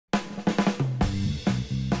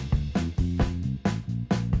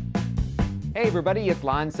Hey everybody, it's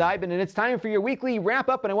Lon.TV, and it's time for your weekly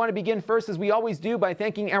wrap-up, and I want to begin first, as we always do, by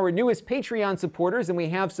thanking our newest Patreon supporters, and we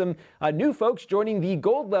have some new folks joining the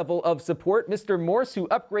gold level of support. Mr. Morse, who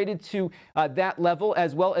upgraded to that level,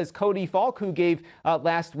 as well as Cody Falk, who gave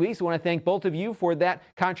last week. So I want to thank both of you for that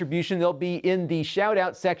contribution. They'll be in the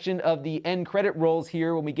shout-out section of the end credit rolls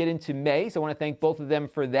here when we get into May, so I want to thank both of them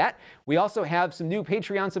for that. We also have some new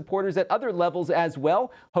Patreon supporters at other levels as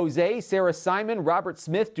well. Jose, Sarah Simon, Robert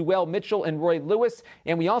Smith, Duell Mitchell, and Roy Lewis,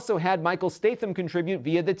 and we also had Michael Statham contribute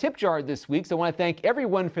via the tip jar this week. So I want to thank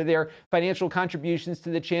everyone for their financial contributions to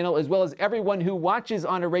the channel, as well as everyone who watches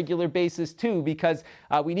on a regular basis too, because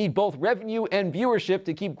we need both revenue and viewership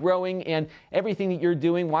to keep growing, and everything that you're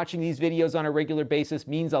doing, watching these videos on a regular basis,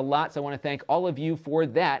 means a lot. So I want to thank all of you for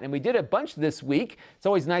that. And we did a bunch this week. It's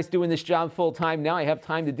always nice doing this job full time now. I have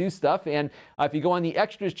time to do stuff, and if you go on the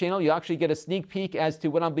extras channel, you actually get a sneak peek as to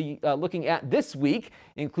what I'll be looking at this week,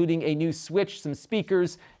 including a new Switch, some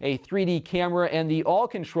speakers, a 3D camera, and the All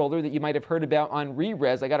controller that you might have heard about on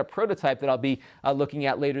Re-Res. I got a prototype that I'll be looking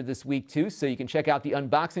at later this week too, so you can check out the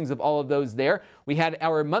unboxings of all of those there. We had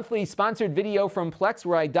our monthly sponsored video from Plex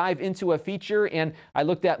where I dive into a feature, and I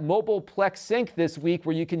looked at mobile Plex Sync this week,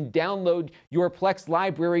 where you can download your Plex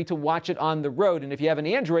library to watch it on the road. And if you have an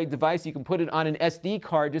Android device, you can put it on an SD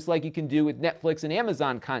card, just like you can do with Netflix and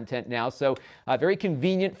Amazon content now. So a very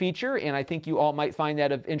convenient feature, and I think you all might find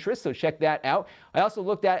that of interest, so check that out. I also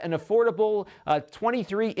looked at an affordable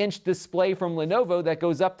 23-inch display from Lenovo that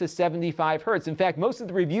goes up to 75 hertz. In fact, most of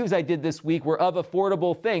the reviews I did this week were of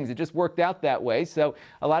affordable things. It just worked out that way. So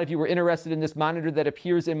a lot of you were interested in this monitor that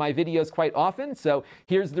appears in my videos quite often. So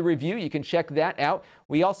here's the review. You can check that out.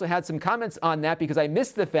 We also had some comments on that because I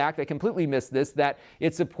missed the fact, I completely missed this, that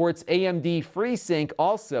it supports AMD Freesync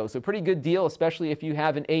also. So pretty good deal, especially if you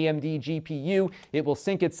have an AMD GPU. It will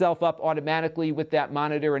sync itself up automatically with that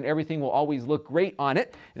monitor, and everything will always look great on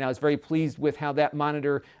it. And I was very pleased with how that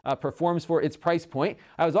monitor performs for its price point.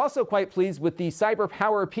 I was also quite pleased with the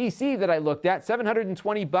CyberPower PC that I looked at,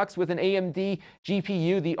 $720 with an AMD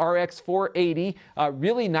GPU, the RX 480.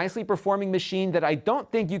 Really nicely performing machine that I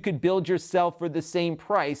don't think you could build yourself for the same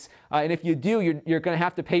price. And if you do, you're going to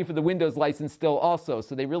have to pay for the Windows license still also.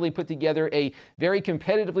 So they really put together a very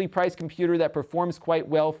competitively priced computer that performs quite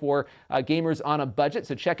well for gamers on a budget.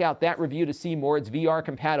 So check out that review to see more. It's VR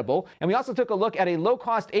compatible. And we also took a look at a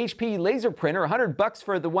low-cost HP laser printer, $100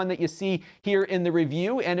 for the one that you see here in the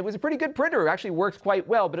review. And it was a pretty good printer. It actually works quite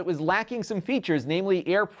well, but it was lacking some features, namely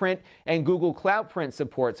AirPrint and Google Cloud Print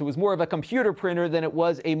support. So it was more of a computer printer than it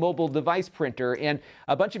was a mobile device printer. And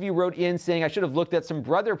a bunch of you wrote in saying I should have looked at some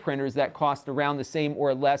brother printers that cost around the same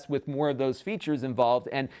or less with more of those features involved,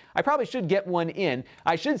 and I probably should get one in.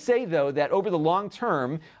 I should say, though, that over the long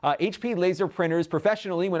term, HP laser printers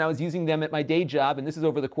professionally, when I was using them at my day job, and this is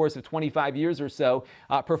over the course of 25 years or so,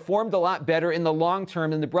 performed a lot better in the long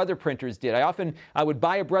term than the brother printers did. I would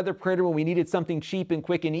buy a brother printer when we needed something cheap and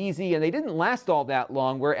quick and easy, and they didn't last all that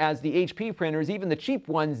long, whereas the HP printers, even the cheap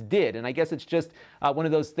ones, did. And I guess it's just one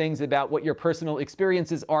of those things about what your personal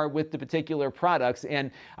experiences are with the particular products.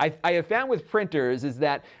 And I have found with printers is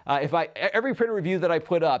that every printer review that I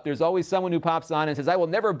put up, there's always someone who pops on and says, I will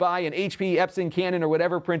never buy an HP, Epson, Canon, or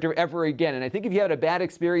whatever printer ever again. And I think if you had a bad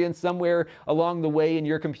experience somewhere along the way in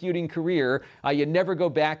your computing career, you never go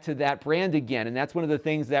back to that brand again. And that's one of the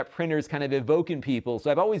things that printers kind of evoke in people.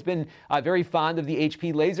 So I've always been very fond of the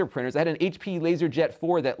HP laser printers. I had an HP LaserJet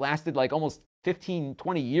 4 that lasted like almost 15,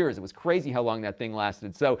 20 years. It was crazy how long that thing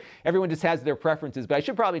lasted. So everyone just has their preferences, but I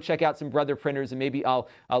should probably check out some brother printers, and maybe I'll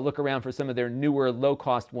look around for some of their newer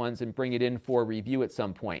low-cost ones and bring it in for review at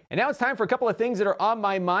some point. And now it's time for a couple of things that are on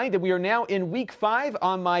my mind, and we are now in week 5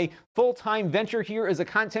 on my full-time venture here as a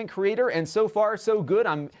content creator, and so far so good.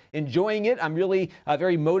 I'm enjoying it. I'm really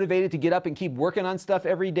very motivated to get up and keep working on stuff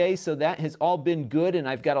every day, so that has all been good, and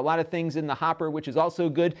I've got a lot of things in the hopper, which is also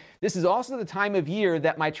good. This is also the time of year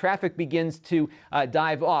that my traffic begins to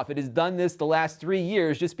dive off. It has done this the last 3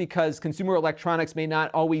 years just because consumer electronics may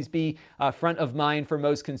not always be front of mind for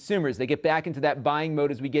most consumers. They get back into that buying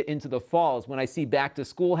mode as we get into the falls. When I see back to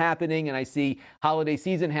school happening and I see holiday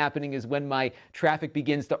season happening is when my traffic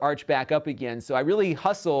begins to arch back up again. So I really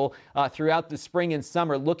hustle throughout the spring and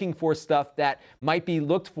summer looking for stuff that might be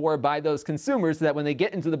looked for by those consumers so that when they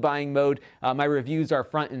get into the buying mode, my reviews are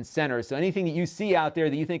front and center. So anything that you see out there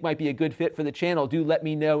that you think might be a good fit for the channel, do let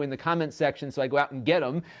me know in the comment section section, so I go out and get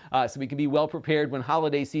them so we can be well prepared when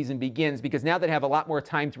holiday season begins, because now that I have a lot more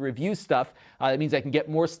time to review stuff, that means I can get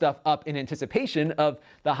more stuff up in anticipation of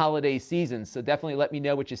the holiday season. So definitely let me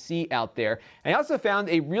know what you see out there. I also found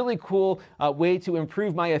a really cool way to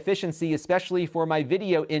improve my efficiency, especially for my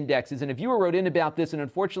video indexes. And a viewer wrote in about this, and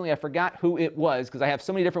unfortunately I forgot who it was because I have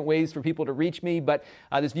so many different ways for people to reach me, but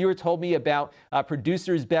this viewer told me about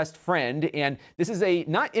Producer's Best Friend, and this is a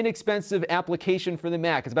not inexpensive application for the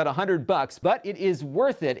Mac. It's about $100, but it is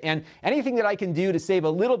worth it. And anything that I can do to save a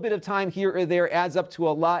little bit of time here or there adds up to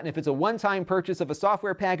a lot. And if it's a one-time purchase of a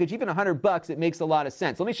software package, even $100, it makes a lot of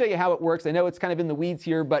sense. Let me show you how it works. I know it's kind of in the weeds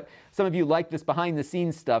here, but some of you like this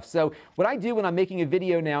behind-the-scenes stuff. So what I do when I'm making a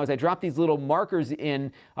video now is I drop these little markers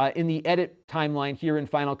in the edit timeline here in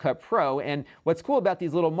Final Cut Pro. And what's cool about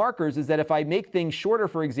these little markers is that if I make things shorter,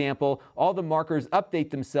 for example, all the markers update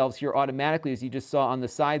themselves here automatically, as you just saw on the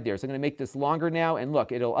side there. So I'm going to make this longer now, and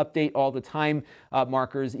look, it'll update all the time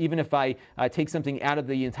markers. Even if I take something out of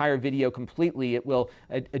the entire video completely, it will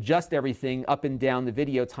adjust everything up and down the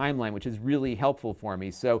video timeline, which is really helpful for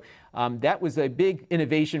me. So that was a big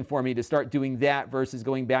innovation for me to start doing that versus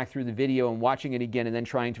going back through the video and watching it again and then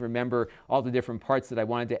trying to remember all the different parts that I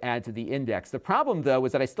wanted to add to the index. The problem, though,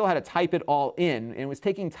 was that I still had to type it all in, and it was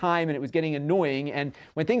taking time and it was getting annoying. And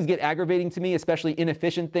when things get aggravating to me, especially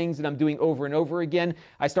inefficient things that I'm doing over and over again,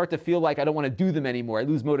 I start to feel like I don't want to do them anymore. I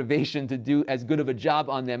lose motivation to do as good of a job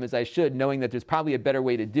on them as I should, knowing that there's probably a better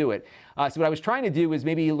way to do it. So what I was trying to do is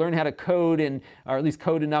maybe learn how to code, or at least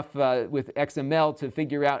code enough with XML to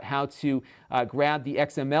figure out how to grab the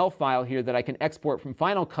XML file here that I can export from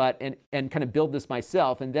Final Cut and kind of build this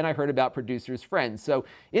myself. And then I heard about Producer's Friend. So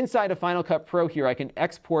inside of Final Cut Pro here, I can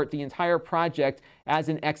export the entire project as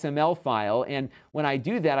an XML file. And when I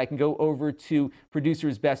do that, I can go over to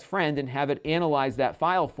Producer's Best Friend and have it analyze that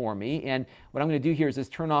file for me. And what I'm going to do here is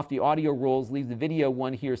just turn off the audio rules, leave the video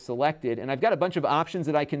one here selected. And I've got a bunch of options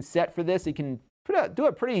that I can set for this. You can do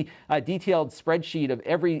a pretty detailed spreadsheet of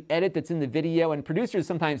every edit that's in the video, and producers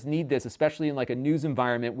sometimes need this, especially in like a news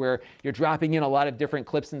environment where you're dropping in a lot of different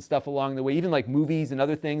clips and stuff along the way, even like movies and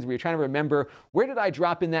other things where you're trying to remember, where did I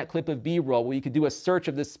drop in that clip of B-roll? Well, you could do a search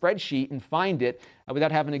of this spreadsheet and find it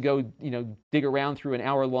without having to go, dig around through an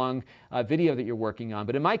hour-long video that you're working on.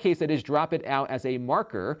 But in my case, I just drop it out as a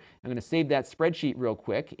marker. I'm going to save that spreadsheet real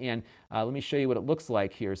quick, and let me show you what it looks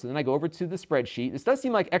like here. So then I go over to the spreadsheet. This does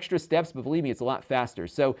seem like extra steps, but believe me, it's a lot faster.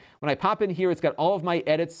 So when I pop in here, it's got all of my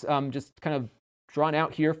edits just kind of drawn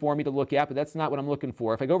out here for me to look at, but that's not what I'm looking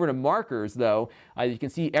for. If I go over to markers, though, you can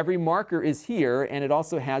see every marker is here, and it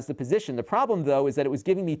also has the position. The problem, though, is that it was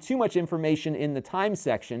giving me too much information in the time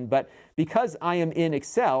section, but because I am in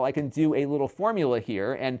Excel, I can do a little formula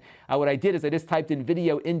here, and what I did is I just typed in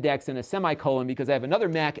video index and a semicolon because I have another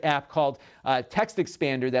Mac app called Text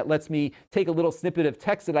Expander that lets me take a little snippet of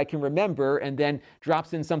text that I can remember and then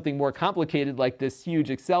drops in something more complicated like this huge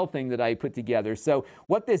Excel thing that I put together. So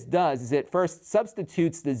what this does is it first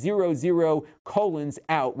substitutes the 00 colons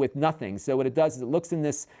out with nothing. So what it does is it looks in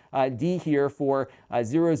this D here for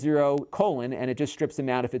 00 colon, and it just strips them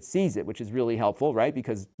out if it sees it, which is really helpful, right?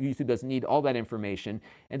 Because YouTube doesn't need all that information.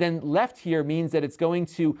 And then left here means that it's going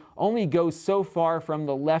to only go so far from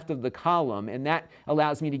the left of the column, and that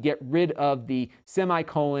allows me to get rid of the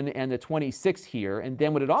semicolon and the 26 here. And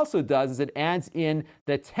then what it also does is it adds in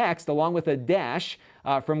the text along with a dash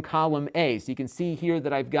from column A. So you can see here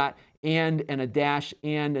that I've got and a dash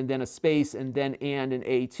and then a space and then and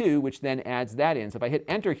A2, which then adds that in. So if I hit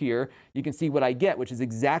enter here, you can see what I get, which is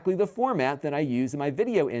exactly the format that I use in my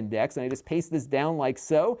video index. And I just paste this down like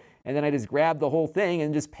so, and then I just grab the whole thing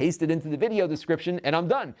and just paste it into the video description, and I'm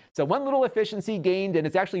done. So one little efficiency gained, and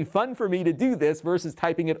it's actually fun for me to do this versus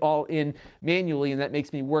typing it all in manually, and that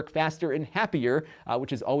makes me work faster and happier,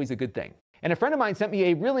 which is always a good thing. And a friend of mine sent me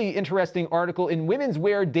a really interesting article in Women's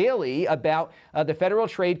Wear Daily about the Federal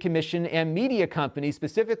Trade Commission and media companies,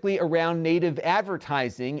 specifically around native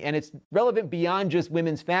advertising. And it's relevant beyond just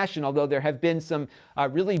women's fashion, although there have been some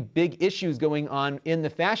really big issues going on in the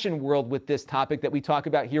fashion world with this topic that we talk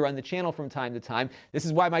about here on the channel from time to time. This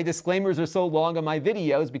is why my disclaimers are so long on my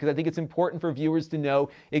videos, because I think it's important for viewers to know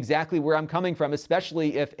exactly where I'm coming from,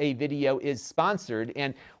 especially if a video is sponsored.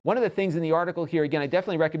 And one of the things in the article here, again, I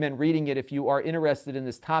definitely recommend reading it if if you are interested in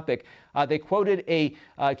this topic. They quoted a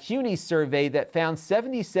CUNY survey that found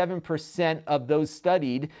 77% of those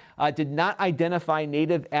studied did not identify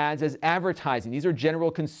native ads as advertising. These are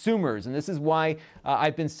general consumers, and this is why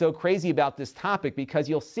I've been so crazy about this topic, because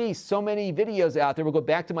you'll see so many videos out there. We'll go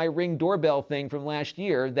back to my Ring doorbell thing from last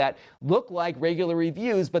year that look like regular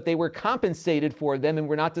reviews, but they were compensated for them and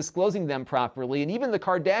we're not disclosing them properly. And even the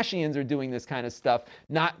Kardashians are doing this kind of stuff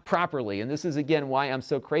not properly. And this is, again, why I'm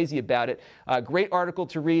so crazy about it. Great article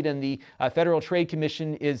to read, and the Federal Trade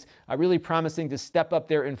Commission is really promising to step up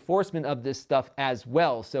their enforcement of this stuff as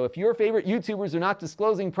well. So if your favorite YouTubers are not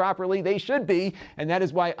disclosing properly, they should be, and that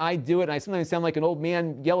is why I do it. And I sometimes sound like an old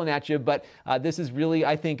man yelling at you, but this is really,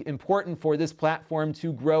 I think, important for this platform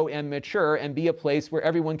to grow and mature and be a place where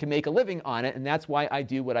everyone can make a living on it, and that's why I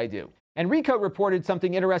do what I do. And Roku reported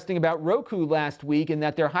something interesting about Roku last week, in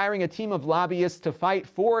that they're hiring a team of lobbyists to fight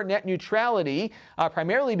for net neutrality,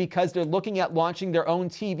 primarily because they're looking at launching their own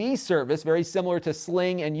TV service, very similar to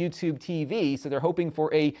Sling and YouTube TV. So they're hoping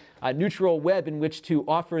for a neutral web in which to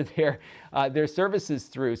offer their services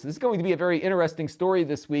through. So this is going to be a very interesting story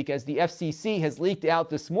this week, as the FCC has leaked out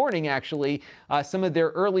this morning, actually, some of their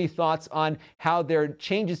early thoughts on how their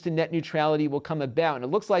changes to net neutrality will come about. And it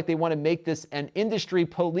looks like they want to make this an industry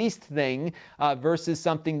policed thing versus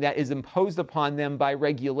something that is imposed upon them by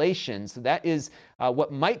regulation. So that is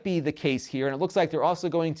what might be the case here. And it looks like they're also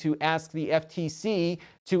going to ask the FTC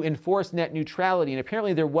to enforce net neutrality. And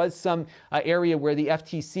apparently there was some area where the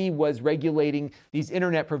FTC was regulating these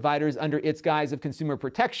internet providers under its guise of consumer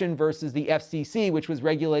protection versus the FCC, which was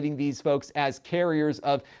regulating these folks as carriers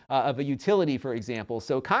of a utility, for example.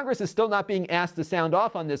 So Congress is still not being asked to sound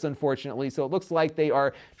off on this, unfortunately. So it looks like they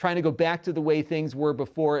are trying to go back to the way things were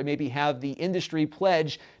before and maybe have the industry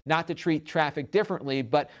pledge not to treat traffic differently.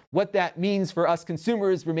 But what that means for us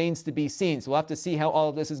consumers remains to be seen. So we'll have to see how all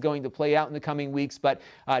of this is going to play out in the coming weeks. But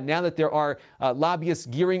now that there are lobbyists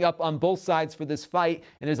gearing up on both sides for this fight,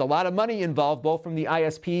 and there's a lot of money involved, both from the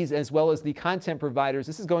ISPs as well as the content providers,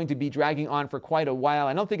 this is going to be dragging on for quite a while.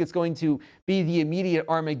 I don't think it's going to be the immediate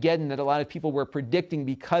Armageddon that a lot of people were predicting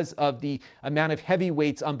because of the amount of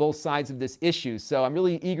heavyweights on both sides of this issue. So I'm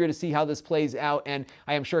really eager to see how this plays out, and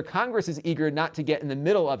I am sure Congress is eager not to get in the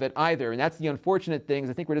middle of it either. And that's the unfortunate thing.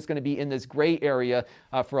 I think we're just going to be in this gray area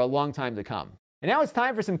for a long time to come. And now it's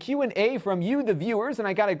time for some Q&A from you, the viewers, and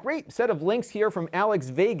I got a great set of links here from Alex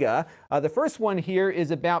Vega. The first one here is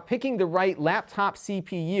about picking the right laptop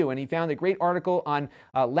CPU, and he found a great article on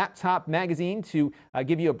Laptop Magazine to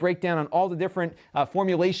give you a breakdown on all the different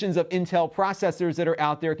formulations of Intel processors that are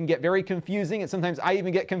out there. It can get very confusing, and sometimes I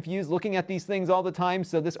even get confused looking at these things all the time,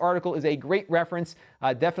 so this article is a great reference,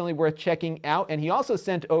 definitely worth checking out. And he also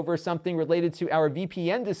sent over something related to our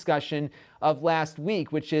VPN discussion of last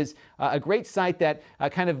week, which is a great site that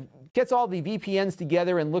kind of gets all the VPNs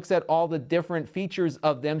together and looks at all the different features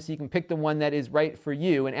of them so you can pick the one that is right for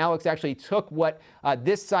you. And Alex actually took what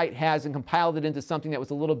this site has and compiled it into something that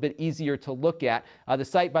was a little bit easier to look at. The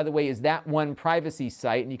site, by the way, is That One Privacy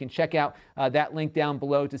site, and you can check out that link down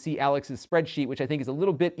below to see Alex's spreadsheet, which I think is a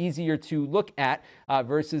little bit easier to look at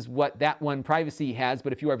versus what That One Privacy has.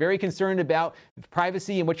 But if you are very concerned about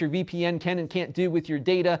privacy and what your VPN can and can't do with your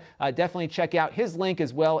data, definitely check out his link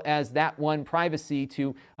as well as That One Privacy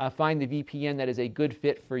to find the VPN that is a good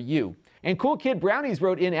fit for you. And Cool Kid Brownies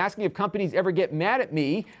wrote in asking if companies ever get mad at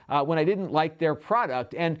me when I didn't like their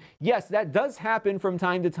product. And yes, that does happen from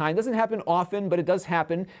time to time. It doesn't happen often, but it does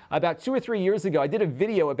happen. About 2 or 3 years ago, I did a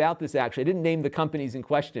video about this actually. I didn't name the companies in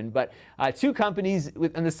question, but 2 companies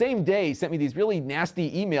on the same day sent me these really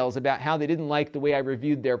nasty emails about how they didn't like the way I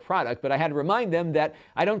reviewed their product. But I had to remind them that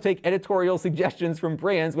I don't take editorial suggestions from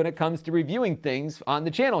brands when it comes to reviewing things on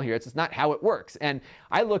the channel here. It's just not how it works. And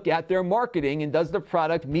I look at their marketing and does the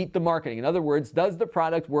product meet the marketing? In other words, does the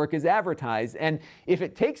product work as advertised? And if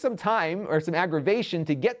it takes some time or some aggravation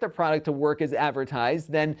to get the product to work as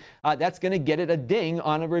advertised, then that's going to get it a ding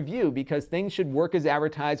on a review, because things should work as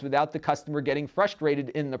advertised without the customer getting frustrated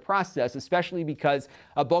in the process, especially because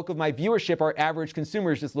a bulk of my viewership are average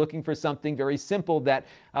consumers just looking for something very simple that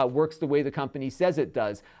works the way the company says it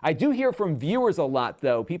does. I do hear from viewers a lot,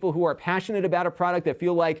 though, people who are passionate about a product that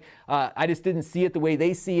feel like I just didn't see it the way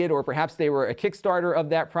they see it, or perhaps they were a Kickstarter of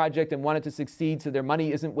that project and and want it to succeed so their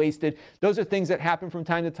money isn't wasted. Those are things that happen from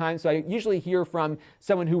time to time. So I usually hear from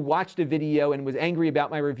someone who watched a video and was angry about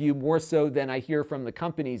my review more so than I hear from the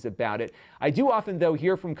companies about it. I do often, though,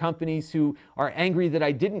 hear from companies who are angry that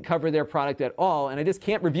I didn't cover their product at all, and I just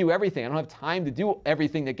can't review everything. I don't have time to do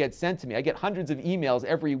everything that gets sent to me. I get hundreds of emails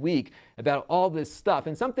every week about all this stuff,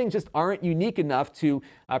 and some things just aren't unique enough to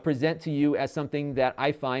present to you as something that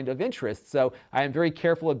I find of interest. So I am very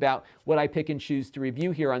careful about what I pick and choose to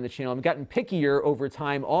review here on the channel. I've gotten pickier over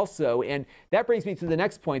time also, and that brings me to the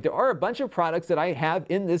next point. There are a bunch of products that I have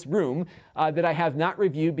in this room that I have not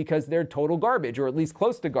reviewed because they're total garbage, or at least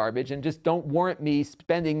close to garbage, and just don't warrant me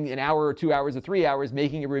spending an hour or 2 hours or 3 hours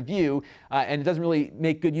making a review, and it doesn't really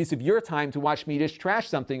make good use of your time to watch me just trash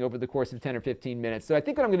something over the course of 10 or 15 minutes. So I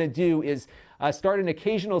think what I'm going to do is start an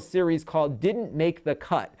occasional series called Didn't Make the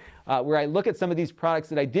Cut, where I look at some of these products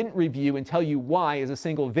that I didn't review and tell you why as a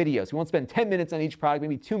single video. So we won't spend 10 minutes on each product,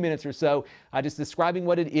 maybe 2 minutes or so, just describing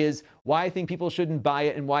what it is, why I think people shouldn't buy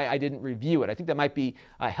it, and why I didn't review it. I think that might be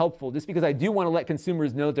helpful, just because I do want to let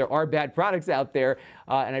consumers know that there are bad products out there,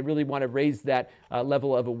 and I really want to raise that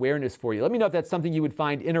level of awareness for you. Let me know if that's something you would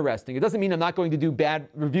find interesting. It doesn't mean I'm not going to do bad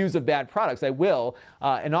reviews of bad products. I will,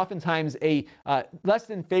 and oftentimes a less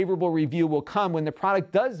than favorable review will come when the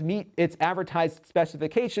product does meet its advertised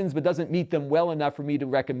specifications, but doesn't meet them well enough for me to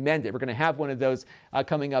recommend it. We're going to have one of those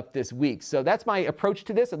coming up this week. So that's my approach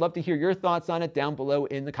to this. I'd love to hear your thoughts on it down below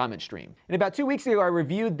in the comment stream. And about 2 weeks ago, I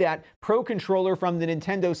reviewed that Pro controller from the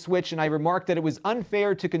Nintendo Switch, and I remarked that it was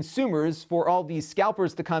unfair to consumers for all these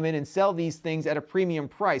scalpers to come in and sell these things at a premium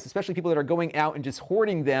price, especially people that are going out and just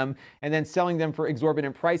hoarding them and then selling them for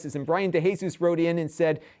exorbitant prices. And Brian DeJesus wrote in and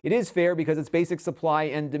said, it is fair because it's basic supply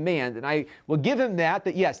and demand. And I will give him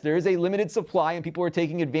that yes, there is a limited supply and people are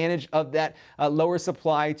taking advantage of that lower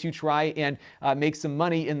supply to try and make some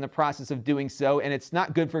money in the process of doing so. And it's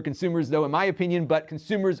not good for consumers, though, in my opinion, but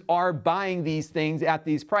consumers are buying these things at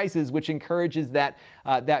these prices, which encourages that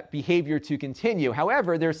behavior to continue.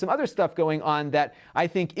 However, there's some other stuff going on that I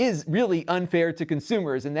think is really unfair to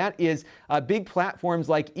consumers, and that is big platforms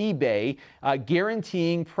like eBay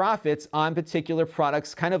guaranteeing profits on particular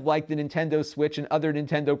products, kind of like the Nintendo Switch and other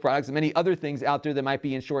Nintendo products and many other things out there that might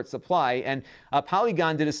be in short supply. And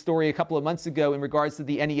Polygon did a story a couple of months ago in regards to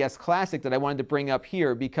the NES Classic that I wanted to bring up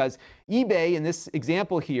here, because eBay, in this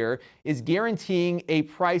example here, is guaranteeing a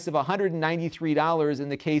price of $193 in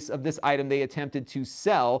the case of this item they attempted to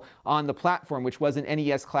sell on the platform, which was an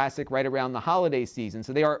NES Classic right around the holiday season.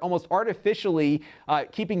 So they are almost artificially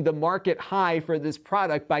keeping the market high for this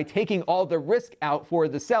product by taking all the risk out for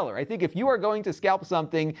the seller. I think if you are going to scalp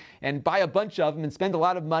something and buy a bunch of them and spend a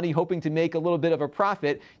lot of money hoping to make a little bit of a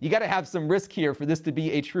profit, you got to have some risk here for this to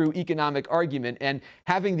be a true economic argument. And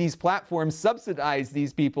having these platforms subsidize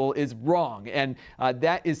these people is wrong. And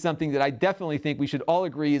that is something that I definitely think we should all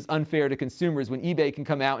agree is unfair to consumers, when eBay can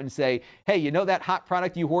come out and say, hey, you know that hot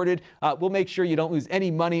product you hoarded? We'll make sure you don't lose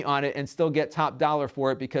any money on it and still get top dollar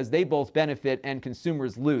for it, because they both benefit and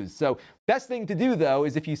consumers lose. So best thing to do, though,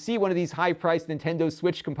 is if you see one of these high-priced Nintendo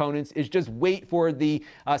Switch components, is just wait for the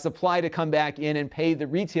supply to come back in and pay the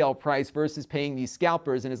retail price versus paying these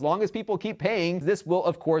scalpers. And as long as people keep paying, this will,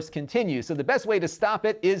 of course, continue. So the best way to stop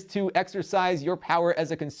it is to exercise your power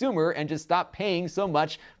as a consumer and just stop paying so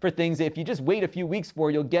much for things that if you just wait a few weeks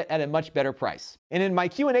for, you'll get at a much better price. And in my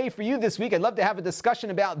Q&A for you this week, I'd love to have a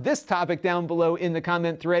discussion about this topic down below in the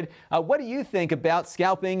comment thread. What do you think about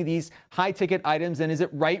scalping these high-ticket items, and is it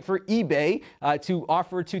right for eBay to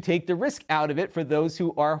offer to take the risk out of it for those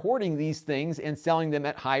who are hoarding these things and selling them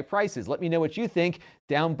at high prices? Let me know what you think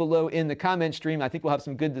down below in the comment stream. I think we'll have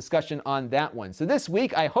some good discussion on that one. So this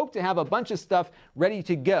week, I hope to have a bunch of stuff ready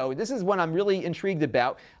to go. This is one I'm really intrigued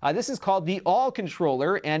about. This is called the All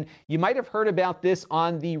Controller, and you might have heard about this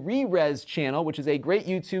on the Re-Res channel, which is a great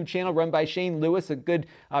YouTube channel run by Shane Lewis, a good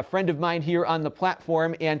friend of mine here on the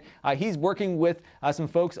platform, and he's working with some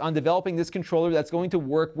folks on developing this controller that's going to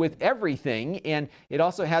work with everything, and it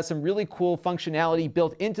also has some really cool functionality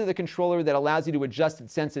built into the controller that allows you to adjust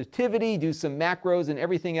its sensitivity, do some macros and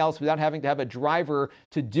everything else without having to have a driver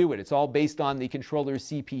to do it. It's all based on the controller's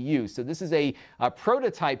CPU. So this is a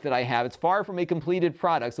prototype that I have. It's far from a completed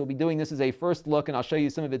product, so we'll be doing this as a first look, and I'll show you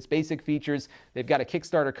some of its basic features. They've got a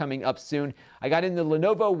Kickstarter coming up soon. I got in the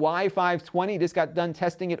Lenovo Y520. Just got done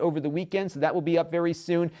testing it over the weekend, so that will be up very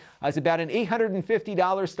soon. It's about an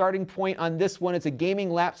 $850 starting point on this one. It's a gaming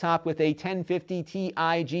laptop with a 1050 Ti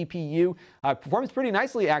GPU. Performs pretty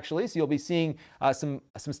nicely, actually, so you'll be seeing some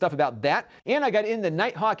stuff about that. And I got in the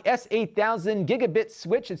Nighthawk S8000 gigabit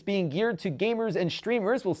switch. It's being geared to gamers and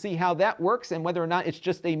streamers. We'll see how that works and whether or not it's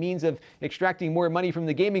just a means of extracting more money from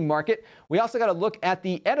the gaming market. We also got to look at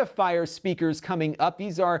the Edifier speakers coming up.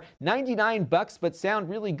 These are $99, but sound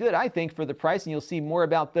really good, I think, for the price, and you'll see more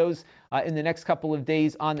about those in the next couple of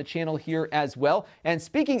days on the channel here as well. And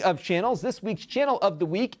speaking of channels, this week's channel of the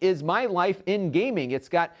week is My Life in Gaming. It's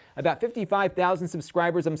got about 55,000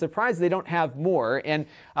 subscribers. I'm surprised they don't have more. And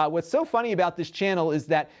what's so funny about this channel is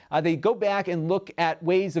that they go back and look at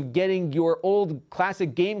ways of getting your old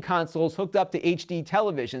classic game consoles hooked up to HD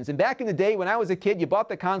televisions. And back in the day when I was a kid, you bought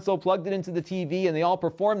the console, plugged it into the TV, and they all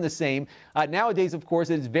performed the same. Nowadays, of course,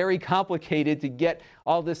 it's very complicated to get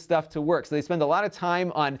all this stuff to work. So they spend a lot of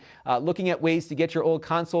time on looking at ways to get your old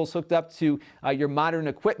consoles hooked up to your modern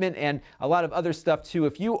equipment and a lot of other stuff too.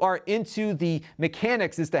 If you are into the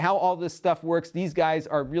mechanics as to how all this stuff works, these guys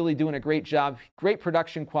are really doing a great job. Great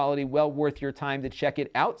production quality, well worth your time to check it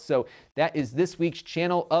out. So that is this week's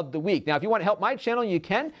channel of the week. Now, if you want to help my channel, you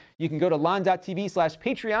can. You can go to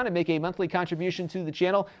Lon.TV/Patreon and make a monthly contribution to the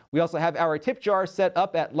channel. We also have our tip jar set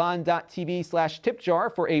up at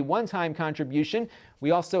Lon.TV/tipjar for a one-time contribution. We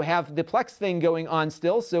also have the Plex thing going on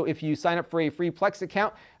still, so if you sign up for a free Plex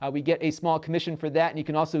account, we get a small commission for that, and you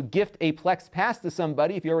can also gift a Plex pass to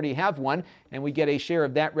somebody if you already have one, and we get a share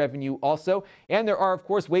of that revenue also. And there are, of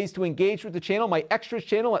course, ways to engage with the channel. My Extras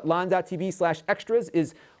channel at Lon.TV/Extras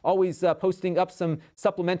is always posting up some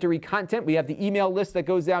supplementary content. We have the email list that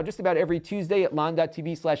goes out just about every Tuesday at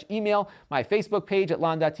Lon.TV/email, my Facebook page at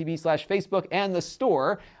Lon.TV/Facebook, and the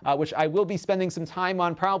store, which I will be spending some time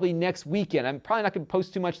on probably next weekend. I'm probably not going to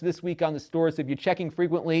post too much this week on the store, so if you're checking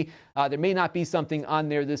frequently, there may not be something on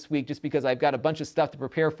there this week just because I've got a bunch of stuff to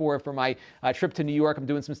prepare for my trip to New York. I'm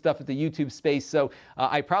doing some stuff at the YouTube space, so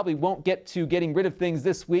I probably won't get to getting rid of things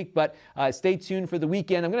this week, but stay tuned for the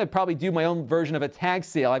weekend. I'm going to probably do my own version of a tag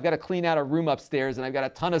sale. I've got to clean out a room upstairs, and I've got a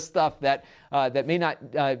ton of stuff that that may not,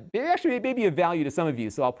 actually may be of value to some of you,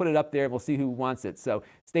 so I'll put it up there and we'll see who wants it. So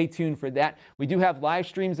stay tuned for that. We do have live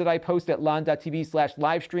streams that I post at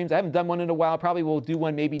Lon.TV/livestreams. I haven't done one in a while. Probably will do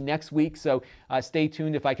one maybe next week, so stay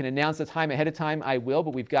tuned. If I can announce the time ahead of time, I will,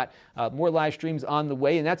 but we've got more live streams on the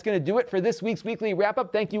way, and that's going to do it for this week's weekly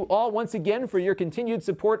wrap-up. Thank you all once again for your continued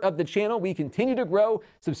support of the channel. We continue to grow.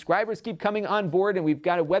 Subscribers keep coming on board, and we've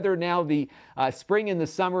got to weather now the spring and the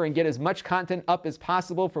summer and get as much content up as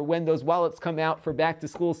possible for when those wallets come out for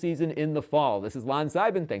back-to-school season in the fall. This is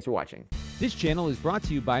Lon.TV. Thanks for watching. This channel is brought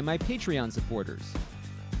to you by my Patreon supporters,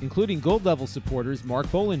 including gold level supporters Mark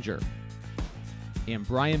Bollinger and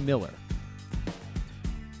Brian Miller.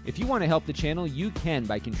 If you want to help the channel, you can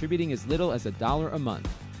by contributing as little as $1 a month.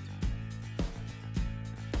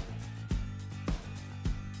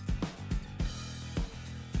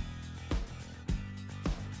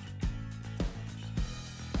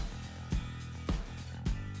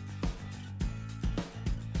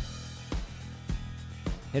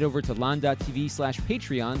 Head over to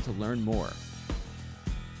Lon.TV/Patreon to learn more.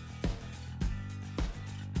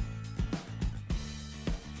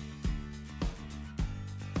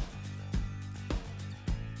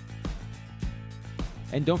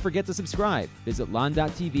 And don't forget to subscribe. Visit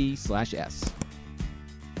Lon.TV/S.